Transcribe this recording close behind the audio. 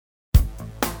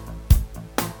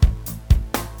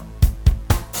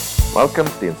Welcome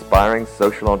to the Inspiring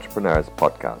Social Entrepreneurs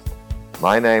podcast.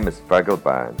 My name is Fergal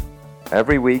Byrne.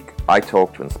 Every week, I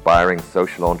talk to inspiring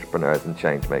social entrepreneurs and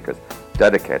changemakers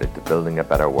dedicated to building a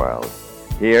better world.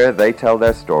 Here, they tell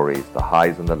their stories, the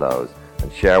highs and the lows,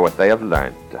 and share what they have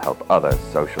learned to help other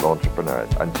social entrepreneurs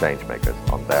and changemakers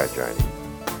on their journey.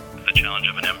 The challenge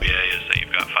of an MBA is that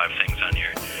you've got 5 things on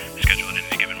your schedule at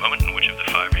any given moment, and which of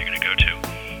the 5 are you going to go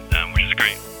to, which is a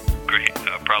great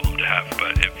problem to have,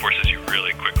 but it forces you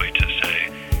really quickly to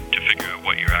figure out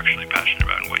what you're actually passionate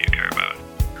about and what you care about.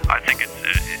 I think it's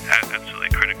absolutely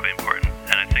critically important,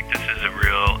 and I think this is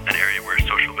an area where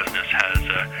social business has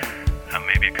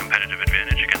maybe a competitive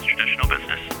advantage against traditional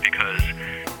business because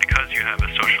you have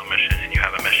a social mission and you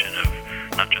have a mission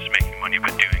of not just making money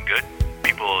but doing good.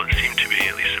 People seem to be,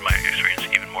 at least in my experience,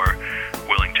 even more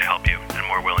willing to help you and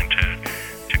more willing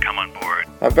to come on board.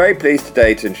 I'm very pleased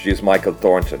today to introduce Michael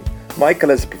Thornton. Michael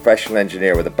is a professional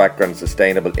engineer with a background in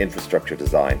sustainable infrastructure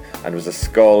design and was a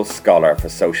Skoll Scholar for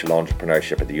Social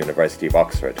Entrepreneurship at the University of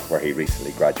Oxford, where he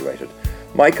recently graduated.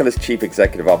 Michael is Chief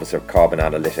Executive Officer of Carbon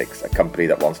Analytics, a company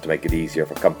that wants to make it easier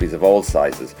for companies of all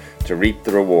sizes to reap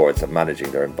the rewards of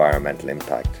managing their environmental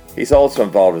impact. He's also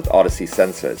involved with Odyssey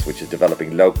Sensors, which is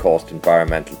developing low-cost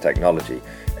environmental technology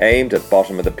aimed at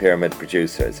bottom-of-the-pyramid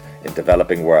producers in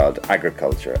developing world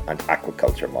agriculture and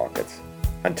aquaculture markets.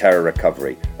 And Terra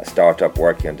Recovery, a startup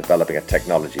working on developing a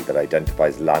technology that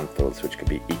identifies landfills which can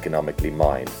be economically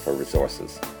mined for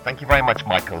resources. Thank you very much,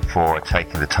 Michael, for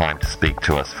taking the time to speak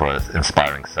to us for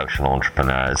inspiring social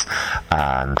entrepreneurs.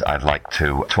 And I'd like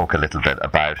to talk a little bit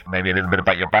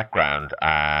about your background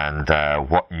and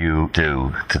what you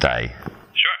do today.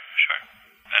 Sure.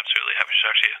 Absolutely happy to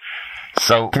talk to you.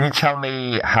 So, can you tell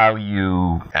me how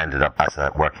you ended up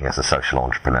working as a social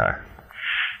entrepreneur?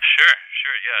 Sure.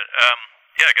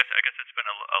 Yeah. I guess it's been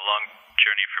a long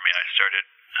journey for me. I started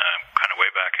kind of way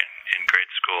back in grade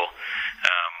school.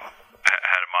 I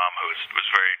had a mom who was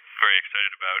very, very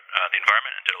excited about the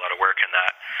environment and did a lot of work in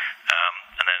that.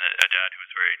 And then a dad who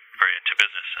was very, very into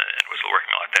business and was working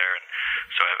a lot there. And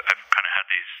so I've kind of had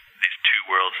these two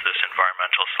worlds, this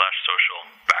environmental/social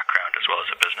background as well as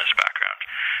a business background,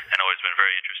 and always been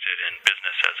very interested in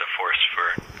business as a force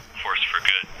for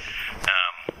good.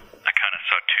 I kind of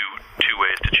saw two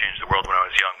ways to change the world when I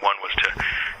was young. One was to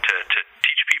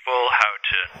teach people how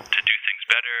to do things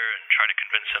better and try to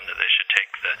convince them that they should take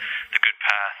the good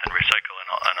path and recycle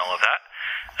and all of that.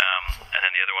 And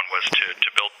then the other one was to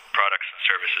build products and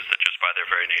services that just by their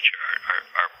very nature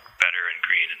are better and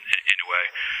green and in a way,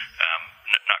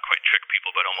 not quite trick people,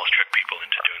 but almost trick people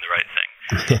into doing the right thing.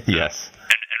 Yes.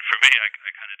 And for me, I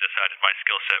kind of decided my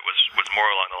skill set was more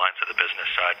along the lines of the business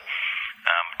side.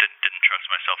 Didn't trust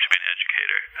myself to be an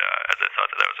educator, as I thought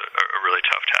that was a really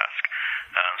tough task.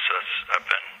 So I've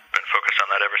been focused on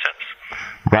that ever since.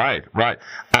 Right.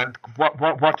 And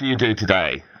what do you do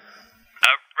today?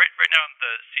 Right now I'm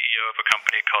the CEO of a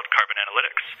company called Carbon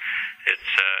Analytics.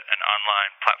 It's an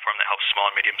online platform that helps small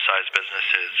and medium-sized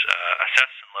businesses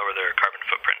assess and lower their carbon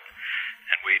footprint.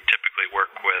 And we typically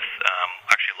work with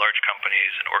actually large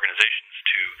companies and organizations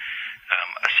to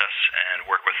assess and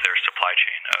work with their supply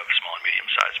chain of small and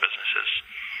medium-sized businesses.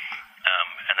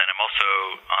 And then I'm also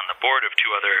on the board of 2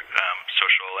 other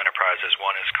social enterprises.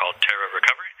 One is called Terra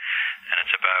Recovery, and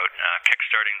it's about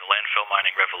kickstarting the landfill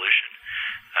mining revolution.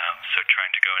 So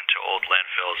trying to go into old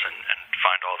landfills and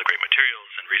find all the great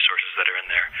materials and resources that are in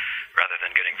there rather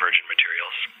than getting virgin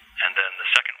materials. And then the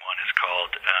second one is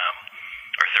called,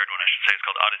 or third one I should say, is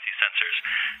called Odyssey Sensors.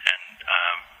 And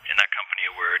in that company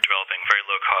we're developing very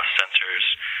low-cost sensors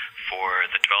for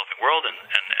the developing world and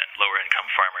lower-income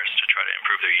farmers to try to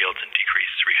improve their yields and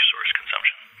decrease resource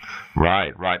consumption.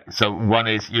 Right. So one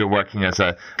is you're working as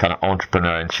a kind of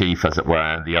entrepreneur-in-chief, as it were,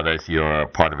 and the other is you're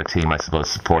part of a team, I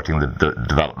suppose, supporting the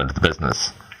development of the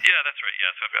business. Yeah, that's right.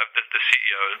 Yeah, so the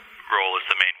CEO role is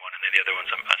the main one, and then the other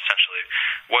one's essentially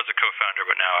was a co-founder,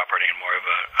 but now operating in more of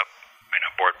a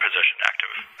board position,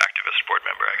 activist board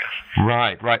member, I guess.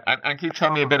 Right. And can you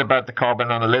tell me a bit about the Carbon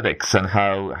Analytics and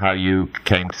how you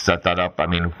came to set that up? I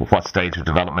mean, what stage of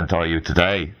development are you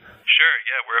today? Sure.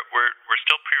 Yeah, we're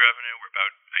still pre-revenue. We're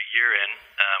about a year in.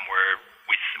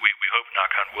 We hope,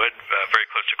 knock on wood, very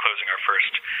close to closing our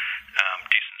first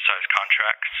decent-sized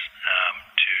contracts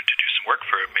to do some work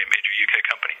for a major UK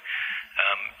company.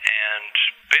 And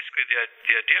basically,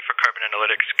 the idea for Carbon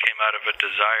Analytics came out of a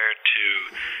desire to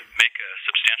make a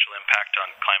substantial impact on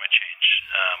climate change,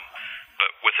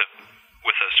 but with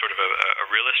a sort of a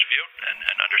realist view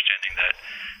and understanding that,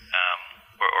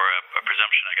 or a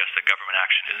presumption, I guess, that government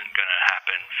action isn't going to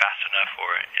happen fast enough or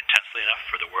intensely enough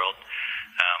for the world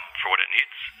for what it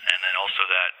needs, and then also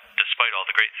that despite all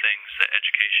the great things that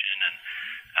education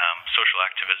and social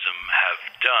activism have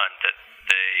done that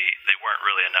they weren't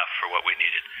really enough for what we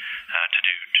needed to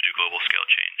do global scale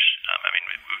change. I mean,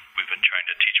 we've been trying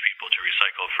to teach people to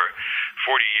recycle for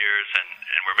 40 years, and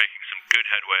we're making some good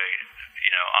headway,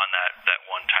 on that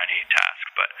one tiny task.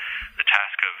 But the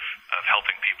task of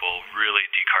helping people really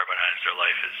decarbonize their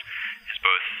life is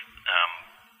both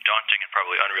daunting and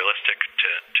probably unrealistic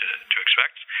to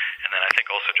expect. And then I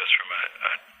think also just from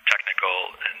a technical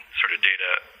and sort of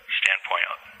data standpoint,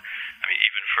 I mean,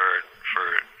 even for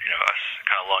us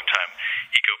kind of long time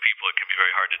eco people, it can be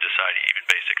very hard to decide even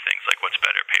basic things like what's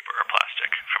better, paper or plastic,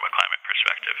 from a climate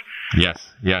perspective. Yes.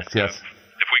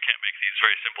 If we can't make these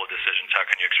very simple decisions, how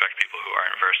can you expect people who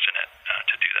aren't versed in it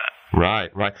to do that? Right.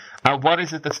 What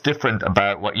is it that's different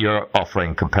about what you're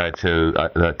offering compared to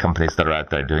the companies that are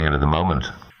out there doing it at the moment?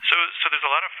 So there's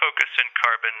a lot of focus in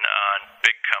carbon on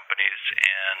big companies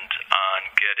and on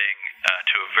getting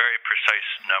to a very precise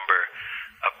number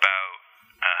about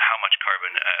how much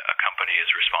carbon a company is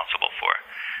responsible for.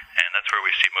 And that's where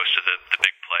we see most of the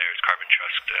big players, Carbon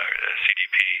Trust,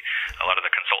 CDP, a lot of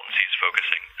the consultancies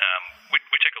focusing.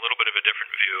 We take a little bit of a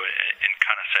different view in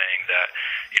kind of saying that,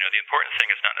 the important thing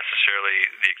is not necessarily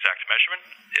the exact measurement,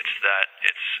 it's that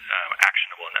it's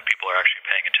actionable and that people are actually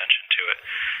paying attention to it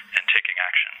and taking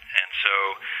action. And so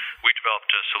we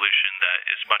developed a solution that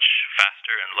is much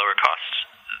faster and lower cost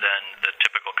than the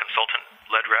typical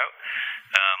consultant-led route.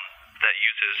 That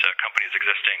uses companies'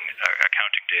 existing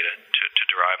accounting data to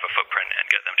derive a footprint and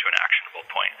get them to an actionable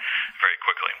point very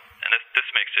quickly. And this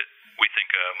makes it, we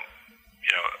think,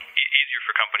 easier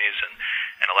for companies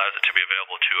and allows it to be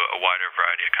available to a wider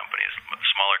variety of companies,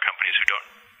 smaller companies who don't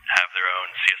have their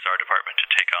own CSR department to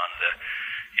take on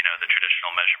the traditional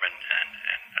measurement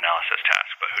and analysis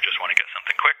task, but who just want to get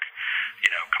something quick,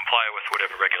 comply with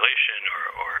whatever regulation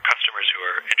or customers who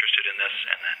are interested in this,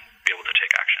 and then be able to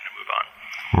take action and move on.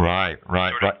 Right.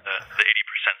 The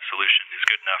 80% solution is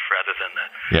good enough rather than the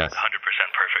 100%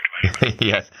 perfect measurement.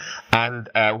 Yes. And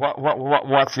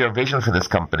what's your vision for this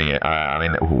company? I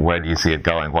mean, where do you see it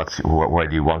going? Where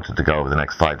do you want it to go over the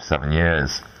next 5 to 7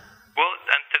 years? Well,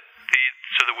 and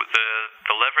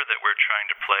the lever that we're trying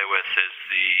to play with is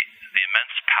the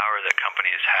immense power that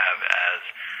companies have as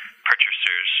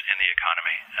purchasers in the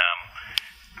economy.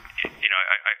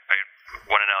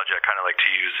 One analogy I kind of like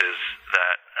to use is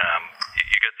that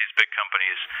you get these big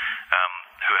companies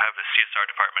who have the CSR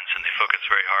departments, and they focus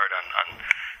very hard on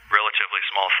relatively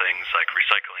small things like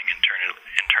recycling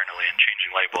internally and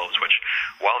changing light bulbs, which,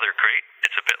 while they're great,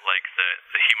 it's a bit like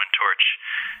the Human Torch,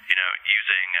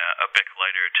 using a Bic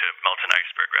lighter to melt an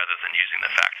iceberg rather than using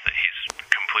the fact that he's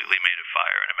completely made of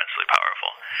fire and immensely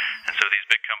powerful. And so these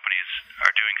big companies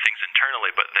are doing things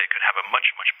internally, but they could have a much,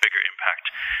 much bigger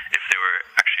impact if they were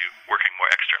actually working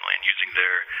more externally and using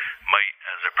their might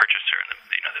as a purchaser and the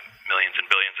millions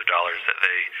and billions of dollars that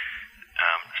they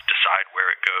decide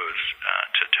where it goes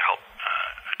to help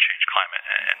change climate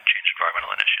and change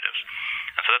environmental initiatives.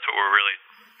 And so that's what we're really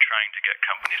trying to get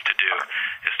companies to do,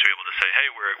 is to be able to say, hey,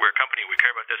 we're a company, we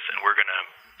care about this, and we're going to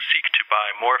seek to buy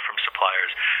more from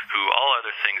suppliers who, all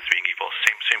other things being equal,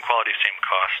 same quality, same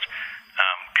cost,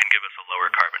 can give us a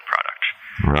lower carbon product.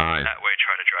 Right. That way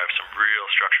try to drive some real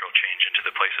structural change into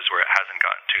the places where it hasn't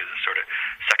gotten to, the sort of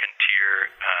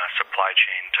second-tier supply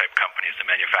chain type companies, the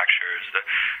manufacturers,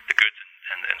 the goods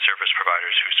and service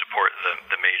providers who support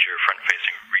the major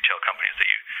front-facing retail companies that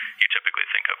you typically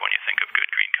think of when you think of good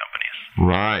green companies.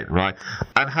 Right.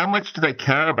 And how much do they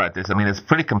care about this? I mean, it's a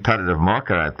pretty competitive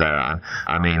market out there. And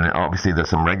I mean, obviously there's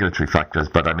some regulatory factors,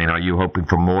 but I mean, are you hoping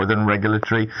for more than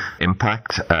regulatory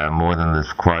impact, more than is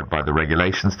required by the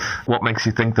regulations? What makes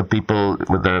you think that people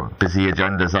with their busy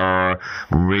agendas are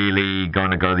really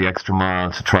going to go the extra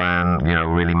mile to try and,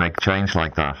 really make change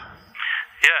like that?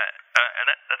 Yeah, and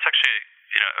that's actually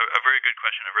a very good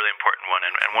question, a really important one,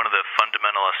 and one of the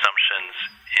fundamental assumptions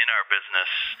in our business,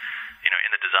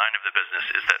 in the design of the business,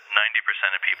 is that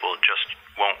 90% of people just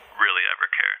won't really ever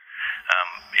care.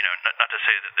 Not to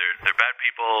say that they're bad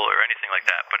people or anything like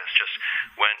that, but it's just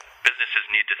when businesses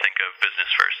need to think of business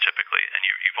first, typically, and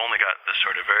you've only got this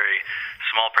sort of very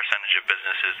small percentage of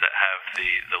businesses that have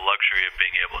the luxury of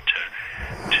being able to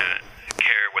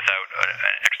care without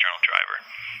an external driver,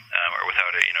 or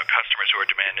without customers who are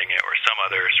demanding it, or some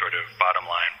other sort of bottom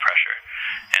line pressure.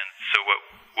 And so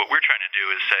what we're trying to do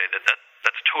is say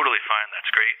that's totally fine,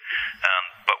 that's great,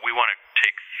 but we want to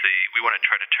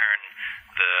try to turn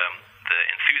the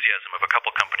enthusiasm of a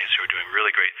couple companies who are doing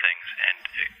really great things and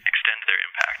extend their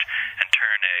impact, and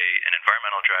turn an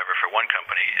environmental driver for one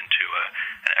company into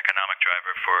an economic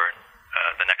driver for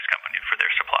the next company, for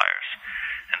their suppliers.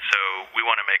 And so we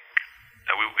want to make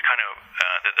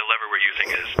the lever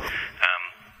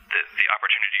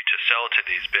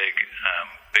these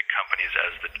big companies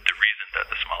as the reason that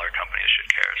the smaller companies should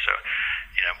care. So,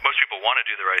 most people want to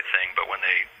do the right thing, but when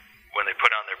they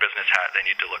put on their business hat, they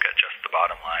need to look at just the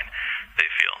bottom line, they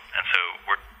feel. And so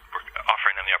we're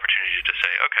offering them the opportunity to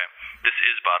say, okay, this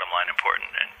is bottom line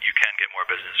important, and you can get more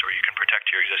business, or you can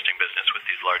protect your existing business with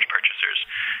these large purchasers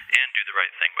and do the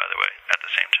right thing, by the way, at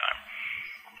the same time.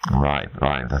 Right.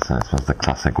 That's the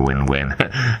classic win-win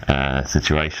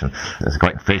situation. It's a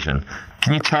great vision.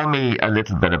 Can you tell me a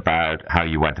little bit about how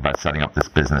you went about setting up this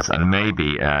business, and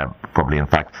maybe, probably in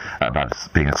fact, about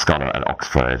being a scholar at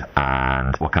Oxford,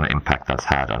 and what kind of impact that's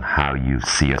had on how you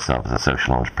see yourself as a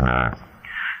social entrepreneur?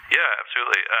 Yeah,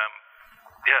 absolutely.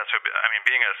 So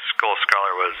being a school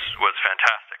scholar was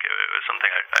fantastic. It was something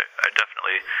I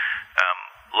definitely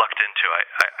lucked into.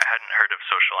 I hadn't heard of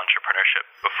social entrepreneurship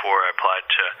before I applied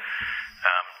to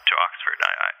Oxford.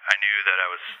 I knew that I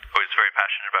was always very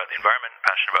passionate about the environment,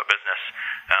 passionate about business,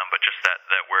 but just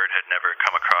that word had never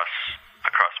come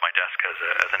across my desk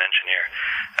as an engineer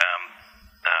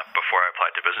before I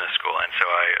applied to business school. And so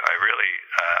I really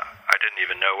I didn't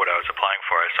even know what I was applying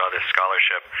for. I saw this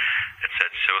scholarship. It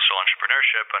said social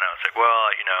entrepreneurship, and I was like, well,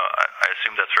 I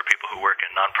assume that's for people who work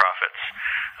in nonprofits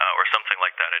or something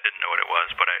like that. I didn't know what it was,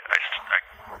 but I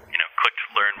clicked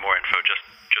learn more info,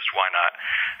 just why not,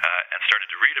 and started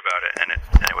to read about it. And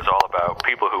it was all about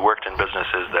people who worked in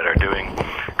businesses that are doing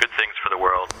good things for the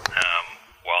world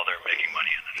while they're making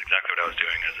money. And that's exactly what I was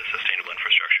doing as a sustainable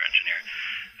infrastructure engineer,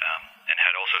 and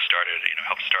had also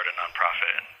helped start a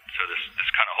nonprofit. And so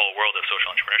this kind of whole world of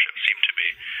social entrepreneurship seemed to be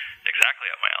exactly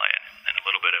up my alley, and a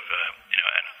little bit of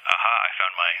an aha, I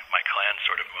found my clan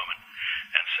sort of moment.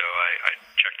 And so I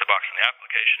checked the box on the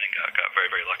application and got very,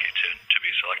 very lucky to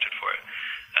be selected for it.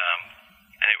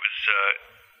 And it was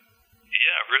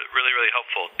really, really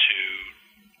helpful to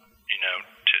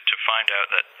find out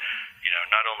that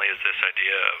not only is this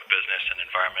idea of business and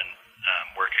environment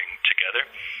working together,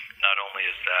 not only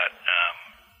is that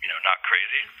not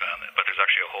crazy, but there's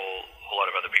actually a whole lot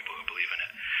of other people who believe in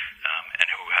it, and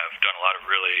who have done a lot of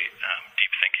really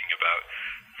deep thinking about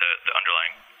the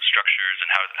underlying structures and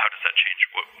how does that change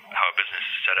how a business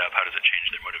is set up, how does it change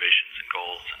their motivations and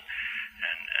goals,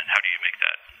 and how do you make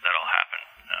that all happen,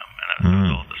 and that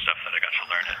was all the stuff that I got to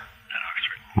learn at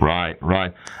Oxford.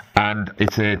 Right. And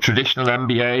it's a traditional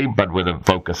MBA, but with a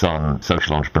focus on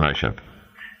social entrepreneurship.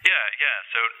 Yeah.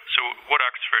 So what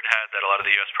Oxford had that a lot of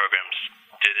the U.S. programs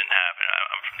didn't have, and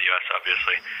I'm from the U.S.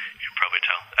 obviously, you can probably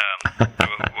tell.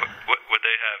 What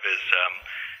they have is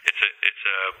it's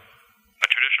a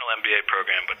traditional MBA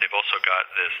program, but they've also got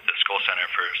the Skoll Center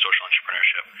for Social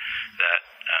Entrepreneurship that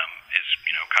is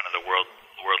kind of the world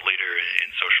leader in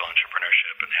social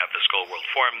entrepreneurship, and they have the Skoll World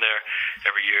Forum there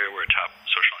every year where top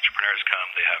social entrepreneurs come.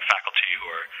 They have faculty who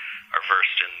are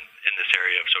versed in this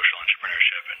area of social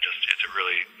entrepreneurship, and just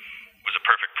was a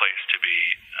perfect place to be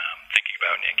thinking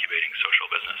about and incubating social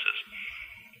businesses.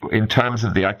 In terms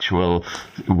of the actual,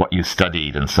 what you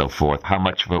studied and so forth, how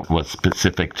much of it was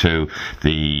specific to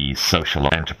the social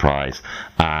enterprise?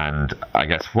 And I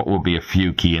guess what would be a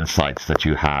few key insights that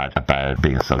you had about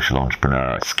being a social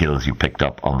entrepreneur, skills you picked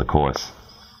up on the course?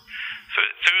 So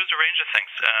it was a range of things.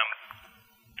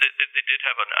 They did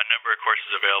have a number of courses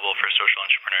available for social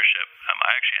entrepreneurship.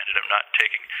 I actually ended up not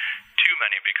taking too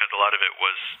many because a lot of it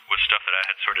was stuff that I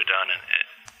had sort of done and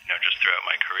just throughout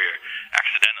my career.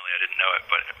 Accidentally, I didn't know it,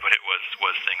 but it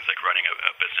was things like running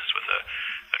a business with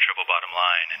a triple bottom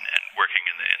line and working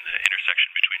in the intersection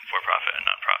between for-profit and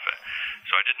non-profit.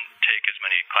 So I didn't take as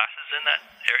many classes in that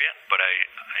area, but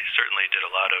I certainly did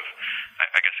a lot of,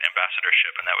 I guess,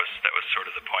 ambassadorship, and that was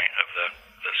sort of the point of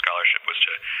the scholarship, was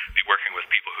to be working with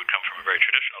people who'd come from a very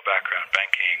traditional background,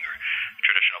 banking or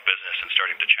traditional business, and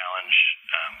starting to challenge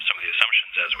some of the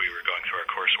assumptions as we were going through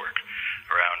our coursework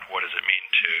around what does it mean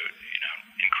to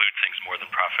include things more than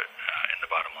profit in the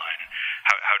bottom line.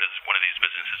 How does one of these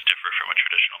businesses differ from a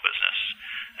traditional business?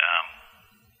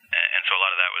 And so a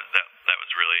lot of that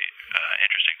was really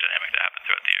interesting dynamic to happen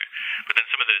throughout the year. But then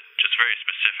some of the just very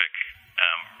specific,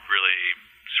 really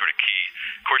sort of key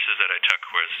courses that I took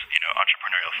was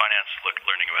entrepreneurial finance,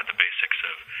 learning about the basics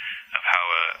of how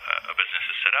a business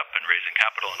is set up and raising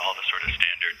capital and all the sort of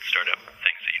standard startup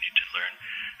things that you need to learn.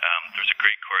 There's a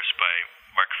great course by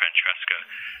Mark Ventresca.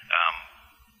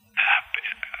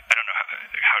 I don't know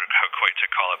how quite to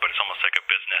call it, but it's almost like a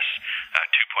business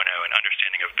 2.0, an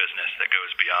understanding of business that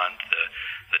goes beyond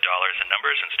the dollars and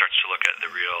numbers and starts to look at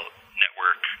the real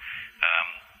network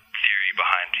theory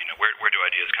behind, where do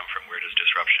ideas come from, where does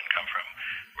disruption come from,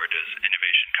 where does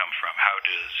innovation come from, how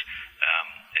does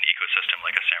an ecosystem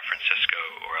like a San Francisco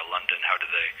or a London, how do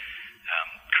they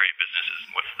create businesses,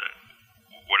 and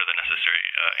what are the necessary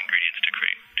ingredients to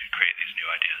create these new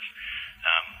ideas.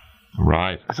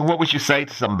 Right. So what would you say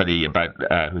to somebody about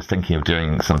who's thinking of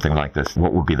doing something like this?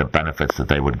 What would be the benefits that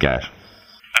they would get?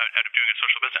 Out of doing a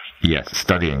social business? Yes,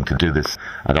 studying to do this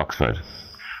at Oxford.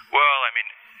 Well, I mean,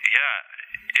 yeah,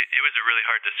 it was a really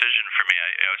hard decision for me.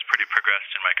 I was pretty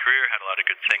progressed in my career, had a lot of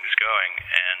good things going,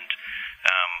 and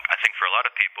I think for a lot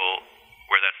of people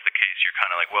where that's the case, you're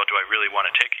kind of like, well, do I really want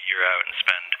to take a year out and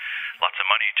spend lots of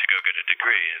money to go get a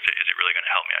degree? Is it really going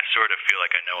to help me? I sort of feel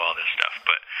like I know all this stuff,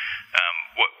 but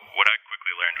what I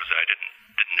quickly learned was that I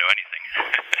didn't know anything,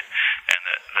 and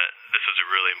that this was a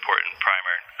really important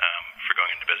primer for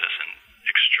going into business and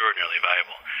extraordinarily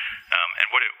valuable. And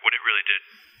what it really did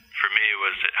for me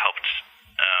was it helped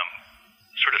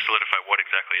sort of solidify what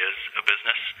exactly is a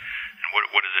business and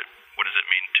what does it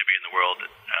mean to be in the world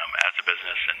as a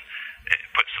business, and it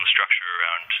put some structure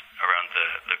around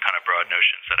the kind of broad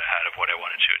notions that I had of what I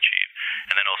wanted to achieve,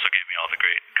 and then also gave me all the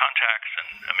great contacts and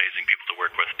amazing people to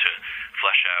work with to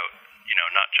flesh out,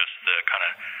 not just the kind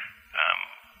of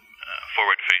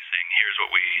forward-facing, here's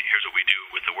what we do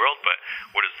with the world, but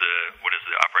what is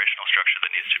the operational structure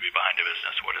that needs to be behind a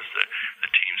business? What is the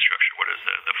team structure? What is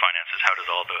the finances? How do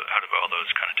all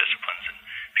those kind of disciplines and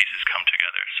pieces come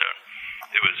together? So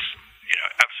it was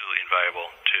absolutely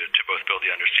invaluable to both build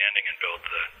the understanding and build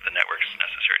the networks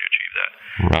necessary to achieve that.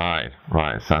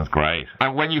 Right. Sounds great.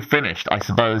 And when you finished, I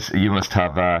suppose you must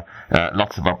have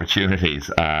lots of opportunities,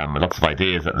 lots of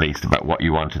ideas at least about what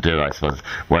you want to do. I suppose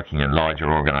working in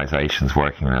larger organizations,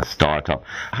 working in a startup.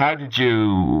 How did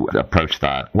you approach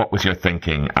that? What was your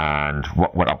thinking, and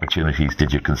what opportunities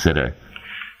did you consider?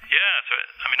 Yeah, so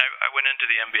I mean, I went into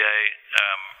the MBA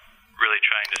really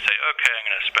trying to say, okay, I'm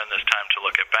going to spend this time to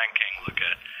look at banking, look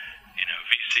at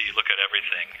VC, look at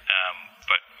everything.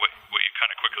 But what you kind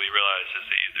of quickly realize is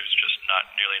that there's just not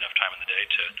nearly enough time in the day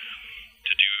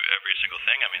to do every single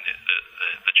thing. I mean,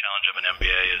 the challenge of an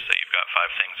MBA is that you've got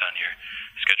 5 things on your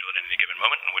schedule at any given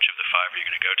moment, and which of the 5 are you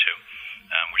going to go to?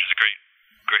 Which is a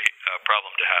great problem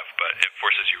to have, but it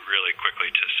forces you really quickly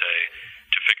to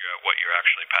figure out what you're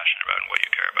actually passionate about and what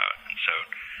you care about. And so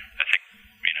I think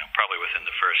probably within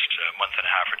the first month and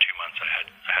a half or 2 months, I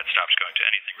had stopped going to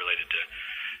anything related to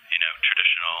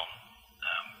traditional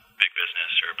big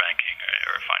business or banking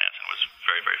or finance, and was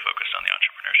very, very focused on the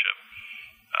entrepreneurship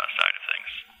side of things.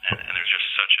 And there's just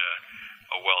such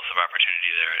a wealth of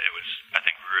opportunity there. It was, I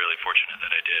think, really fortunate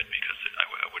that I did, because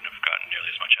I wouldn't have gotten nearly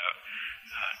as much out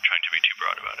trying to be too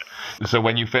broad about it. So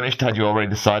when you finished, had you already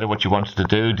decided what you wanted to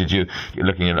do? You're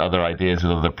looking at other ideas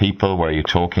with other people? Were you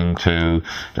talking to?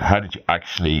 How did you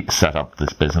actually set up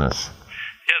this business?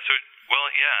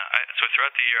 So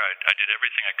throughout the year, I did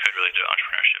everything I could related to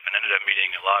entrepreneurship, and ended up meeting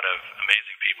a lot of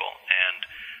amazing people. And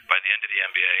by the end of the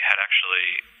MBA,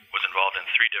 was involved in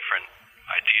 3 different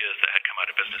ideas that had come out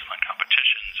of business plan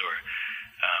competitions or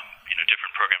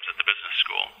different programs at the business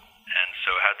school. And so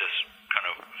I had this kind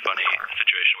of funny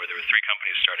situation where there were 3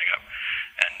 companies starting up,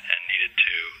 and needed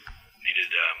to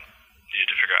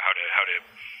figure out how to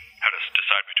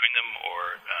decide between them,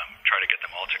 or try to get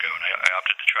them all to go. And I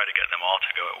opted to try to get them all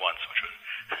to go at once, which was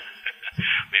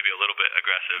maybe a little bit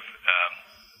aggressive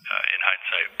in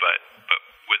hindsight, but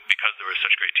because there were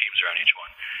such great teams around each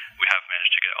one, we have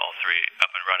managed to get all 3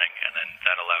 up and running. And then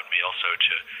that allowed me also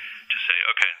to say,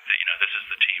 okay, this is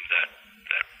the team that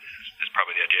is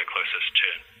probably the idea closest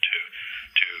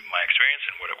to my experience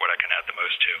and what I can add the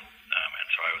most to. And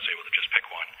so I was able to just pick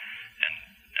one, and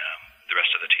the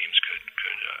rest of the teams could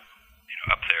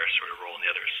up there sort of roll in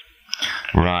the others.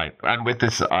 Right. And with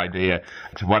this idea,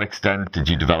 to what extent did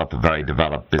you develop a very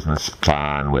developed business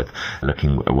plan with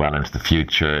looking well into the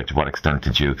future? To what extent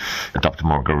did you adopt a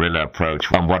more guerrilla approach?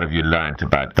 And what have you learned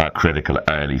about that critical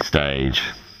early stage?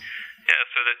 Yeah,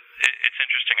 so it's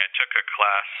interesting. I took a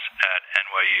class at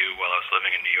NYU while I was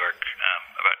living in New York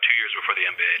about 2 years before the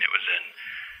MBA, and it was in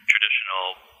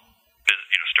traditional,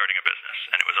 starting a business.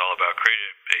 And it was all about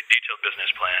creating a detailed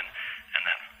business plan, and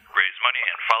then raise money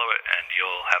and follow it, and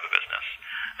you'll have a business.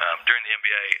 During the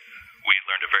MBA, we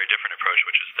learned a very different approach,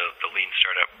 which is the lean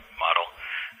startup model,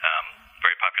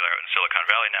 very popular out in Silicon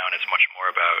Valley now, and it's much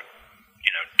more about,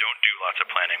 don't do lots of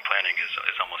planning. Planning is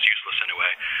almost useless in a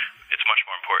way. It's much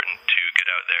more important to get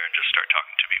out there and just start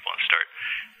talking to people and start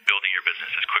building your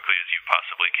business as quickly as you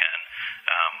possibly can.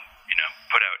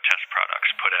 Put out test products,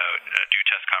 do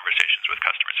test conversations with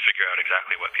customers, figure out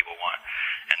exactly what people want,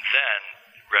 and then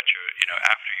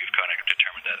after you've kind of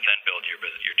determined that, then build your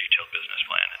detailed business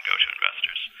plan and go to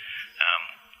investors.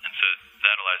 And so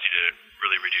that allows you to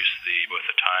really reduce both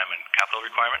the time and capital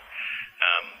requirement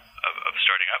of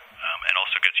starting up, and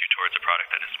also gets you towards a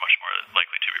product that is much more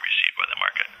likely to be received by the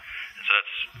market. And so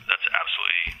that's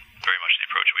absolutely very much the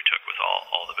approach we took with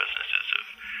all the businesses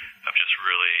of just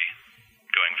really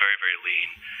going very, very lean,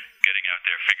 getting out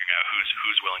there, figuring out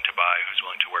who's willing to buy, who's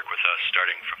willing to work with us,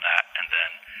 starting from that, and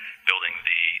then building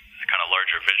the kind of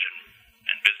larger vision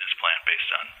and business plan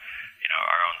based on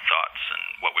our own thoughts and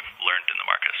what we've learned in the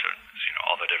market. So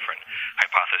all the different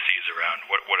hypotheses around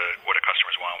what do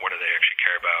customers want, what do they actually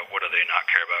care about, what do they not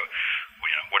care about,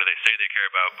 what do they say they care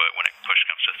about, but when push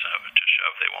comes to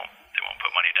shove, they won't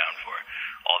put money down for.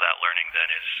 All that learning then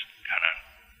is kind of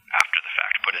after the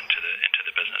fact put into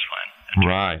the business plan.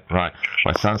 Right.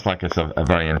 Well, it sounds like it's a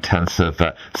very intensive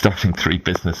starting 3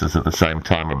 businesses at the same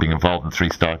time or being involved in 3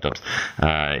 startups.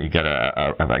 You get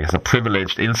a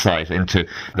privileged insight into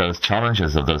those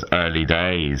challenges of those early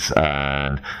days.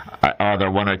 And are there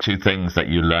 1 or 2 things that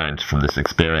you learned from this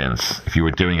experience, if you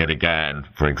were doing it again,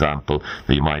 for example,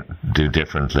 that you might do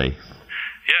differently?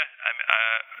 Yeah,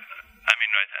 I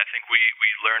think we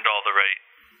learned all the right.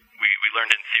 We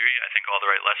learned in theory, I think, all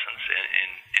the right lessons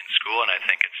in school, and I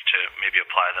think it's to maybe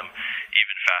apply them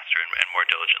even faster and more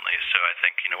diligently. So I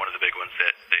think, one of the big ones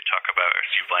that they talk about, or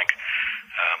Steve Blank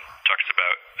talks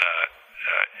about,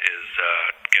 is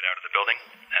get out of the building.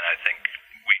 And I think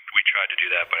we tried to do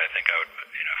that, but I think I would,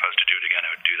 if I was to do it again,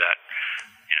 I would do that,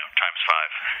 times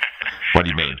 5. What do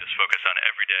you mean? Just focus on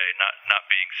every day, not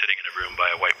being sitting in a room by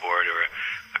a whiteboard or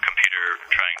a computer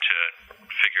trying to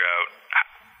figure out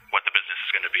what the business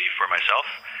is going to be for myself,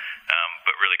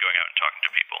 but really going out and talking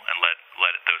to people and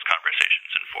let those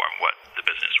conversations inform what the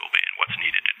business will be and what's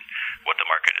needed and what the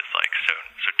market is like.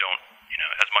 So don't,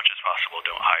 as much as possible,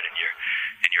 don't hide in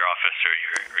your office or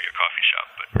your coffee shop,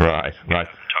 but right.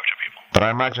 Talk to people. But I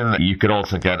imagine that you could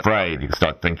also get afraid. You could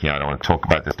start thinking, I don't want to talk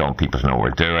about this. Don't people know what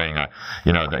we're doing? I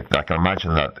can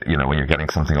imagine that, when you're getting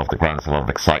something off the ground, there's a lot of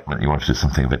excitement. You want to do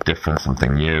something a bit different,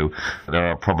 something new. There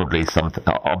are probably some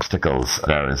obstacles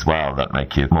there as well that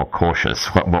make you more cautious.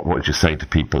 What would you say to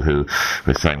people who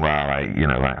are saying, well, I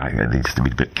need to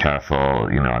be a bit careful.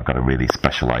 I've got a really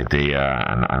special idea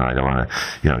and I don't want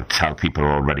to, tell people who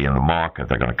are already in the market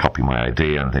they're going to copy my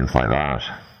idea and things like that.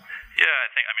 Yeah, I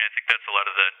think that's a lot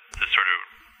of the sort of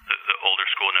the older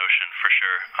school notion for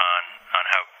sure on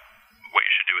how what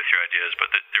you should do with your ideas.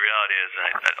 But the reality is, and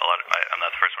I'm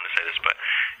not the first one to say this, but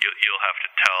you'll have to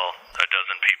tell a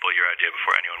dozen people your idea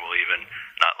before anyone will even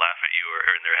not laugh at you or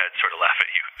in their head sort of laugh at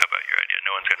you about your idea.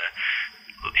 No one's going to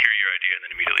hear your idea and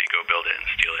then immediately go build it and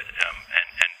steal it.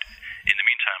 And in the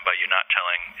meantime, by you not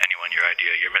telling anyone your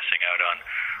idea, you're missing out on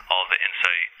all the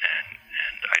insight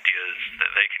and ideas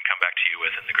that they can come back to you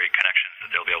with and the great connections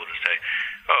that they'll be able to say,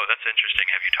 oh, that's interesting.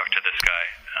 Have you talked to this guy?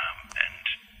 And,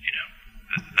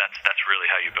 that's really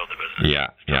how you build a business.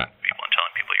 Yeah. People and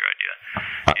telling people your idea.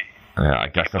 I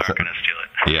guess people that's aren't going to steal it.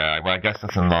 Yeah, well, I guess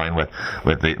that's in line with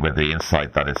the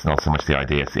insight that it's not so much the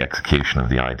idea, it's the execution of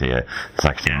the idea. It's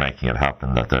actually making it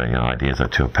happen. That the ideas are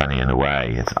to a penny in a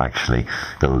way. It's actually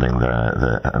building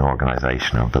an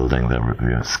organisation or building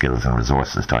the skills and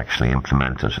resources to actually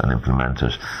implement it.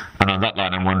 And on that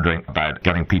line, I'm wondering about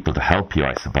getting people to help you,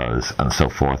 I suppose, and so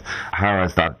forth. How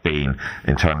has that been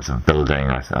in terms of building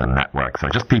a network? So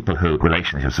just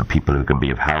relationships with people who can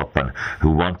be of help and who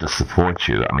want to support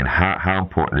you. I mean, how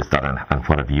important is that, and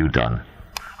what have you done?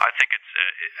 I think it's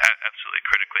absolutely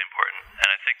critically important, and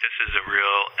I think this is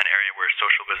an area where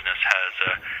social business has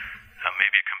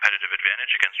maybe a competitive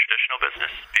advantage against traditional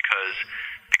business because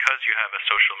you have a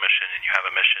social mission and you have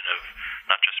a mission of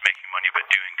not just making money but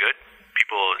doing good.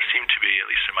 People seem to be, at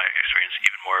least in my experience,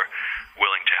 even more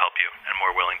willing to help you and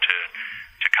more willing to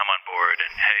come on board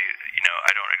and, hey,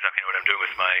 I don't exactly know what I'm doing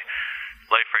with my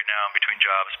life right now. I'm between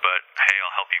jobs, but hey,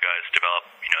 I'll help you guys develop,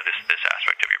 this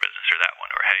aspect of your business or that one,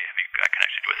 or hey, have you got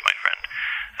connected with my friend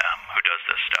who does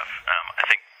this stuff? I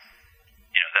think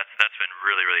that's been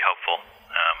really, really helpful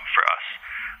for us.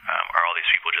 Are all these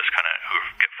people just kind of who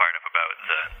get fired up about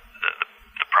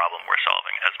the problem we're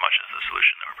solving as much as the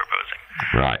solution that we're proposing?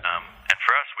 Right. And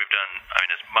for us, we've done,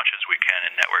 as much as we can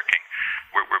in networking.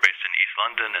 We're based in East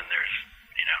London, and there's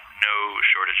no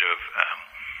shortage of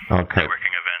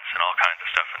networking events and all kinds of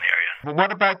stuff in the area. Well,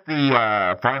 what about the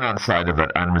finance side of it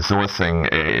and resourcing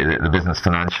the business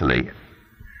financially?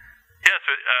 Yeah,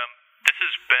 so this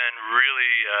has been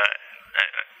really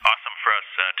awesome for us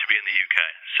to be in the UK.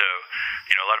 So,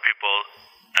 a lot of people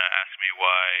ask me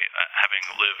why, having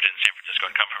lived in San Francisco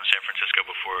and come from San Francisco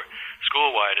before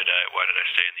school, why did I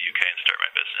stay in the UK and start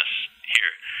my business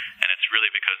here? And it's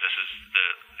really because this is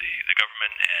the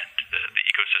government and the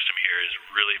ecosystem here is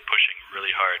really pushing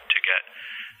really hard to get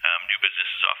new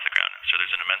businesses off the ground. And so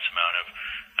there's an immense amount of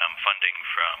funding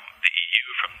from the EU,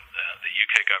 from the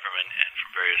UK government, and from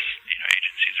various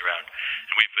agencies around.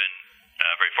 And we've been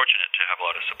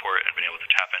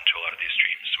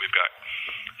got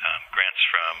grants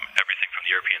from everything from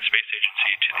the European Space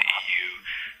Agency to the EU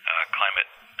Climate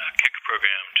Kick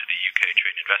program to the UK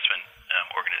Trade and Investment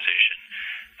Organization.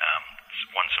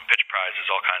 Won some pitch prizes,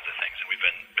 all kinds of things, and we've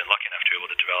been lucky enough to be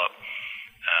able to develop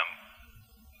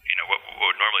what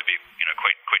would normally be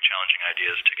quite challenging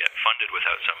ideas to get funded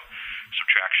without some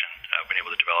traction. I've been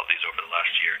able to develop these over the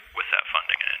last year with that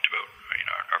funding and devote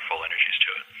our full energies to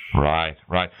it.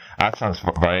 Right. That sounds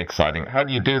very exciting. How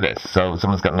do you do this? So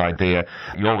someone's got an idea.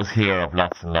 You always hear of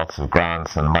lots and lots of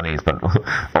grants and monies, but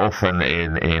often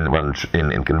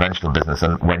in conventional business,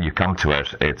 and when you come to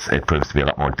it, it proves to be a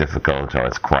lot more difficult, or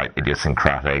it's quite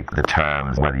idiosyncratic, the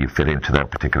terms, whether you fit into their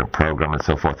particular program and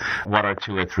so forth. What are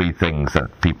 2 or 3 things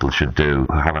that people should do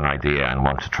who have an idea and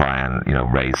want to try and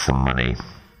raise some money?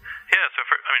 Yeah, so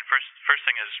first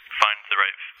thing is find the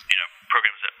right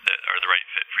programs that are the right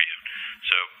fit for you.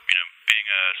 So being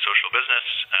a social business,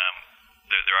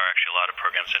 there are actually a lot of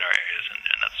programs in our areas,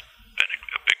 and that's been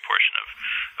a big portion of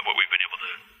what we've been able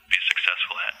to be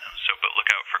successful at. But look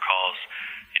out for calls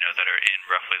that are in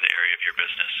roughly the area of your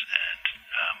business, and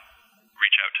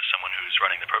reach out to someone who's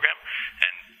running the program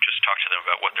and just talk to them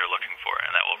about what they're looking for,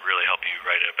 and that will really help you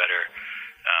write a better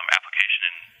application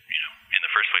and in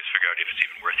the first place figure out if it's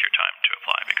even worth your time to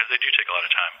apply, because they do take a lot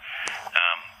of time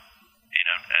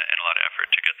and a lot of effort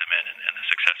to get them in, and the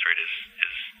success rate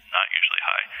is not usually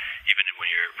high, even when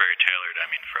you're very tailored. I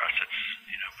mean, for us it's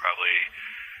probably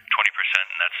 20%,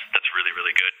 and that's really,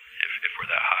 really good if we're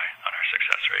that high on our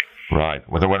success rate. Right.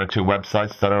 Were there 1 or 2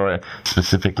 websites that are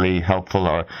specifically helpful?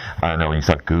 Or I know when you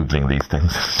start Googling these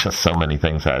things, there's just so many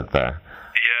things out there.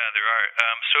 Yeah, there are.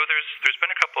 So there's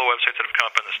been a couple of websites that have come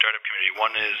up in the startup community.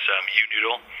 One is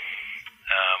uNoodle,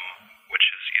 which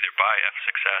is either by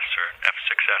F-Success or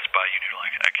F-Success by uNoodle.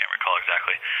 I can't recall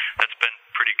exactly. That's been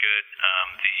pretty good.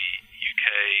 The UK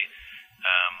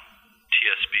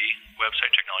TSB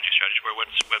website, Technology Strategy Board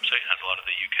website, has a lot of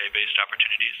the UK-based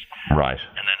opportunities. Right.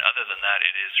 And then other than that,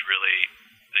 it is really,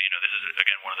 this is,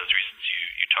 again, one of those reasons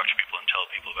you talk to people and tell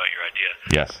people about your idea.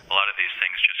 Yes. A lot of these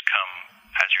things just come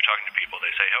as you're talking to people.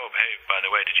 They say, oh, hey, by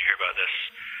the way, did you hear about this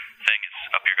thing? It's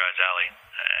up your guys' alley.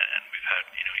 And we've had,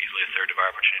 easily a third of our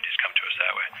opportunities come to us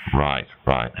that way.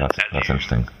 Right. That's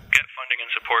interesting. Get funding and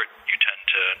support,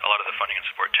 a lot of the funding and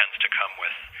support tends to come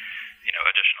with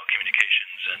additional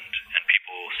communications and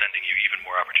people sending you even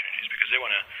more opportunities, because they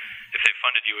want to, if they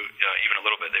funded you even a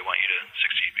little bit, they want you to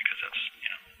succeed, because that's,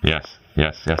 Yes.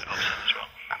 that helps them as well.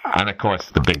 And of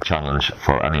course, the big challenge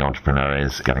for any entrepreneur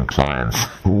is getting clients.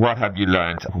 What have you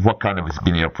learned? What kind of has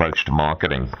been your approach to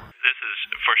marketing? This has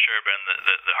for sure been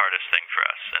the hardest thing for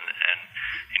us, and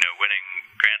winning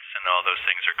grants and all those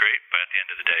things are great, but at the end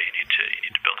of the day, you need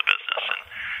to build a business, and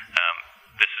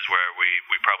this is where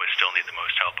we probably still need the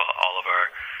most help. All of our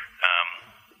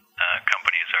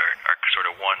companies are sort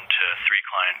of 1 to 3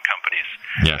 client companies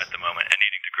at the moment, and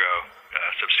needing to grow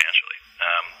substantially.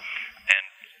 And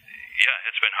yeah,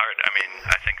 it's been hard. I mean,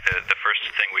 I think the first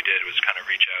thing we did was kind of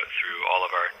reach out through all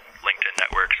of our LinkedIn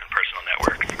networks and personal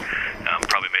networks.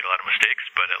 Probably made a lot of mistakes,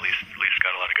 but at least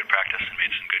got a lot of good practice and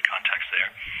made some good contacts there.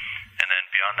 And then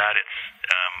beyond that, it's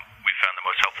we found the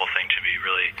most helpful thing to be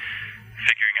really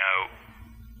figuring out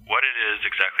what it is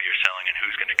exactly you're selling and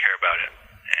who's going to care about it,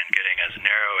 and getting as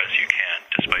narrow as you can,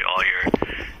 despite all your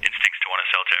instincts to want to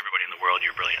sell to everybody in the world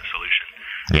your brilliant solution.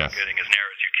 Yes. Getting as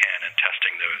narrow as you can and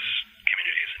testing those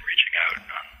communities and reaching out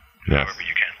on however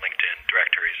you can, LinkedIn,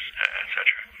 directories, etc.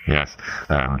 Yes.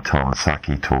 Tom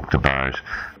Saki talked about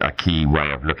a key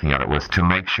way of looking at it was to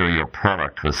make sure your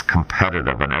product was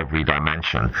competitive in every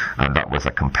dimension, and that was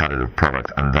a competitive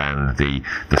product. And then the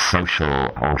social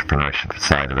entrepreneurship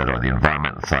side of it, or the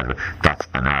environmental side of it, that's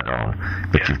an add-on.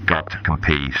 But you've got to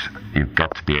compete. You've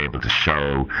got to be able to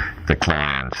show the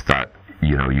client that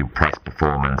your price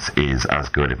performance is as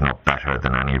good, if not better,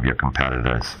 than any of your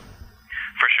competitors.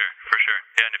 For sure.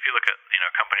 Yeah, and if you look at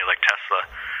a company like Tesla,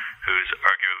 who's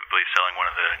arguably selling one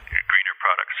of the greener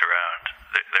products around,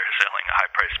 they're selling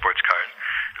high-priced sports cars,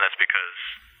 and that's because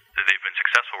they've been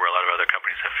successful where a lot of other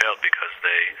companies have failed, because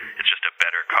it's just a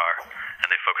better car, and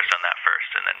they focus on that first,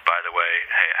 and then, by the way,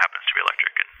 hey, it happens to be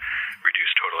electric and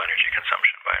reduce total energy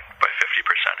consumption by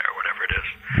 50% or whatever it is.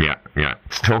 Yeah.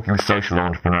 Talking to social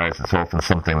entrepreneurs, it's often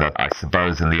something that I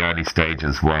suppose in the early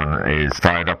stages one is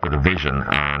fired up with a vision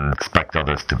and expect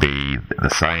others to be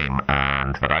the same,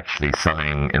 but actually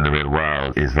selling in the real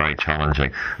world is very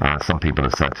challenging. Some people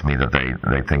have said to me that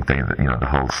they think the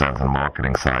whole sales and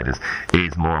marketing side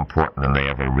is more important than they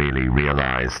ever really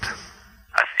realized.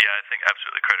 I think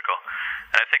absolutely critical,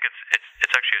 and I think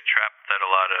it's actually a trap that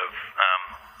a lot of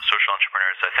social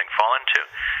entrepreneurs, I think, fall into,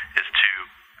 is to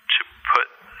put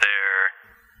their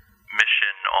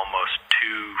mission almost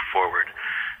too forward, and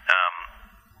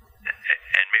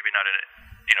maybe not in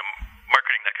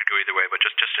marketing that could go either way, but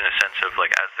just in a sense of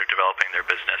like as they're developing their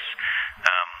business,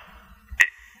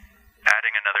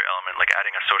 adding another element, like adding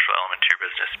a social element to your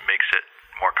business, makes it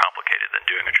more complicated than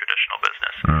doing a traditional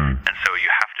business. And so you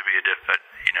have to be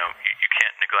you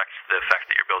can't neglect the fact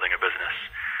that you're building a business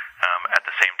at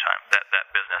the same time. That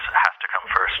business has to come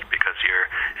first, because your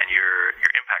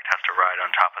impact has to ride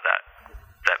on top of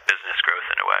that business growth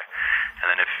in a way. And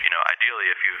then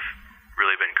ideally if you've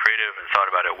really been creative and thought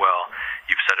about it well,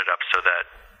 you've set it up so that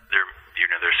they're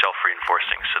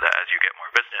self-reinforcing, so that as you get more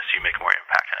business, you make more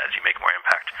impact, and as you make more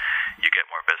impact, you get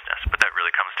more business. But that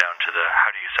really comes down to how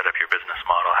do you set up your business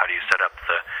model? How do you set up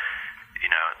the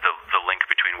link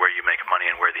between where you make money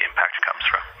and where the impact comes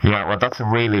from? Yeah, well, that's a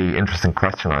really interesting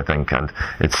question, I think, and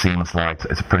it seems like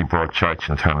it's a pretty broad church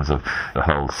in terms of the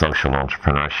whole social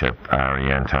entrepreneurship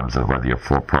area, in terms of whether you're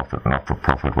for-profit,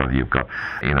 not-for-profit, whether you've got,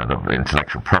 the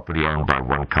intellectual property owned by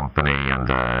one company and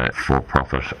a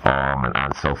for-profit arm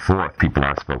and so forth. People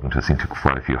I've spoken to seem to have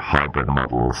quite a few hybrid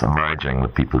models emerging,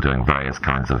 with people doing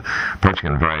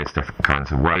approaching in various different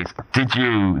kinds of ways. Did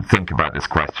you think about this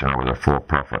question of whether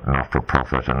for-profit,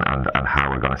 not-for-profit, and how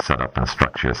we're going to set up and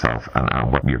structure yourself,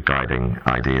 and what your guiding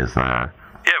ideas there?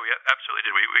 Yeah, we absolutely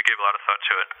did. We gave a lot of thought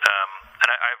to it. And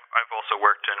I've also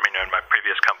worked in my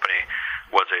previous company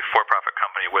was a for-profit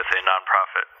company with a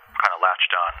non-profit kind of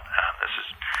latched on.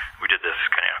 We did this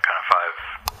kind of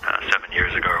 7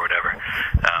 years ago or whatever.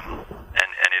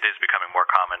 And it is becoming more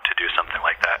common to do something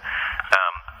like that.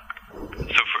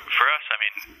 So for us,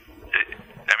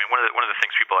 one of the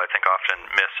things people I think often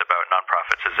miss about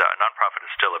nonprofits is that a nonprofit is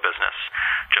still a business,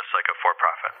 just like a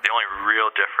for-profit. The only real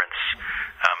difference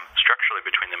structurally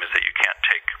between them is that you can't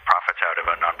take profits out of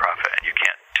a nonprofit, and you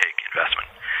can't take investment.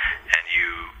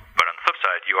 But on the flip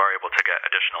side, you are able to get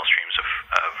additional streams of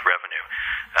revenue,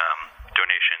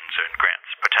 donations and grants,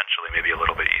 potentially maybe a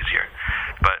little bit easier.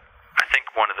 But I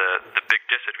think one of the big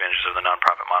disadvantages of the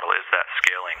nonprofit model is that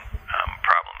scaling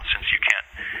problem. Since you can't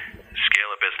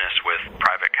scale a business with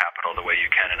private capital the way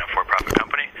you can in a for-profit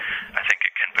company, I think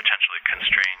it can potentially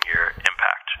constrain your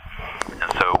impact.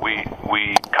 And so we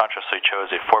consciously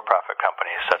chose a for-profit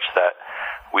company such that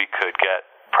we could get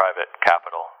private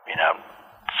capital,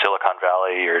 Silicon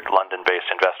Valley or London-based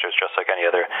investors, just like any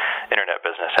other internet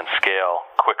business, and scale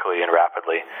quickly and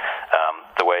rapidly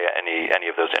the way any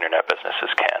of those internet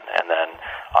businesses can. And then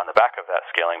on the back of that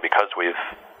scaling, because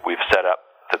we've set up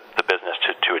the business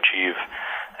to achieve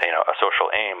a social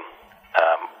aim,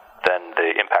 then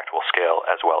the impact will scale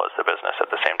as well as the business at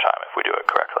the same time if we do it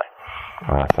correctly.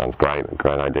 Oh, that sounds great.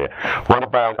 Great idea. What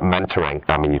about mentoring?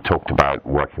 You talked about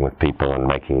working with people and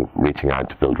reaching out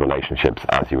to build relationships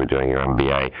as you were doing your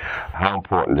MBA. How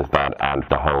important is that? And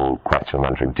the whole question of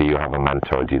mentoring, do you have a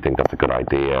mentor? Do you think that's a good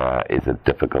idea? Is it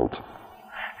difficult?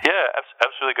 Yeah,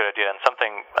 absolutely good idea. And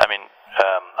something, I'm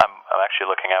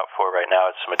actually looking out for right now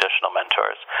is some additional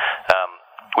mentors.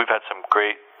 We've had some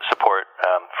great support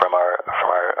from our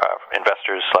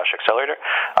investors / accelerator,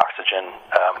 Oxygen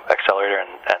Accelerator,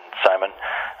 and Simon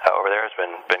over there has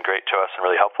been great to us and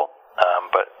really helpful.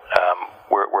 But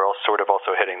we're all sort of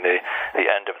also hitting the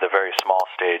end of the very small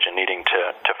stage and needing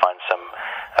to find some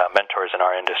mentors in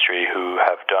our industry who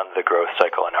have done the growth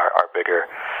cycle and are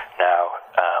bigger now.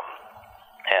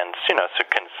 And so it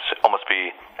can almost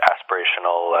be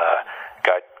aspirational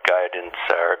guidance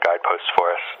or guideposts for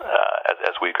us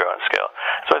as we grow and scale.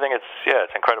 So I think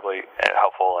it's incredibly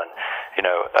helpful, and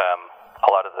a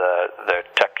lot of the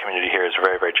tech community here is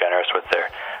very, very generous with their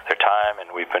time,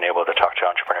 and we've been able to talk to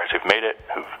entrepreneurs who've made it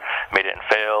and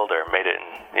failed, or made it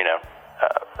and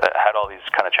had all these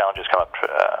kind of challenges come up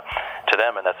to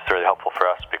them, and that's really helpful for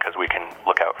us because we can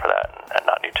look out for that and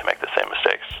not need to make the same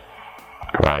mistakes.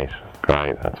 Great.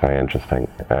 That's very interesting.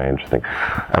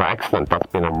 Excellent. That's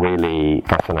been a really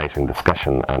fascinating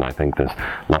discussion, and I think there's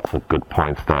lots of good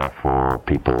points there for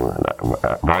people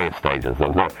at various stages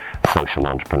of their social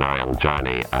entrepreneurial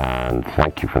journey. And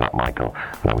thank you for that, Michael.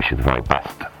 And I wish you the very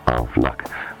best of luck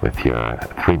with your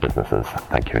 3 businesses.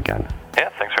 Thank you again. Yeah,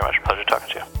 thanks very much. Pleasure talking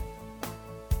to you.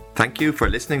 Thank you for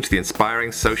listening to the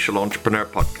Inspiring Social Entrepreneur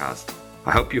podcast.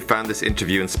 I hope you found this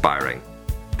interview inspiring.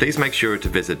 Please make sure to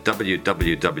visit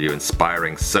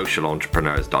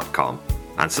www.inspiringsocialentrepreneurs.com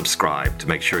and subscribe to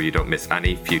make sure you don't miss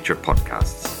any future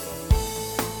podcasts.